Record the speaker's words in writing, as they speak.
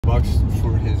$100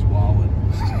 for his wallet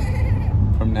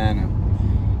from Nana.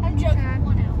 I'm joking.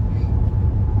 1 out.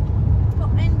 Oh,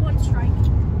 and 1 strike.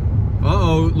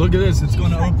 Uh-oh, look at this. It's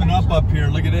going to open up here.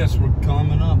 Look at this. We're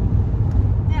coming up.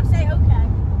 Now say okay.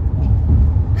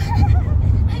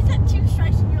 I said 2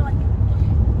 strikes and you're like,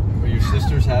 okay. Are your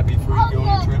sisters happy for you going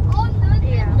on a trip?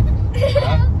 Yeah.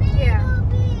 Huh? Yeah.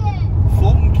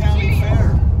 Fulton County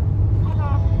Fair.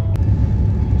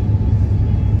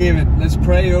 David, let's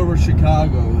pray over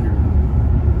Chicago here.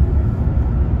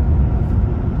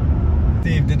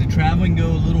 Dave, did the traveling go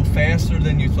a little faster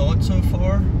than you thought so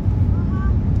far?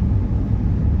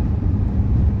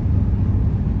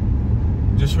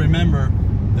 Just remember,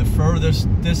 the furthest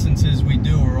distances we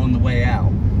do are on the way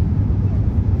out.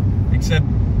 Except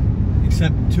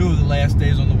 2 of the last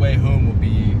days on the way home will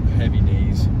be heavy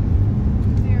days.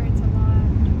 There it's a lot.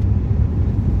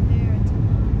 There it's a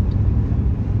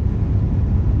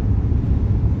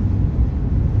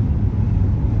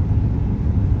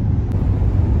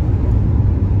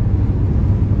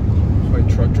That's why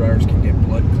truck drivers can get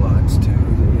blood clots too.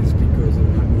 It's because they're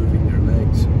not moving their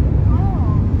legs.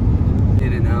 Oh.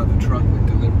 In and out of the truck with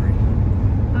delivery.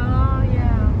 Oh,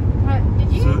 yeah.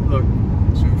 Did you? Look,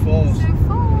 Sioux Falls. Sioux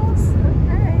Falls.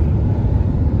 Okay.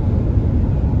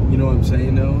 You know what I'm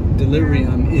saying though? Delivery,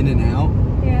 I'm in and out.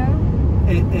 Yeah.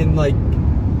 And like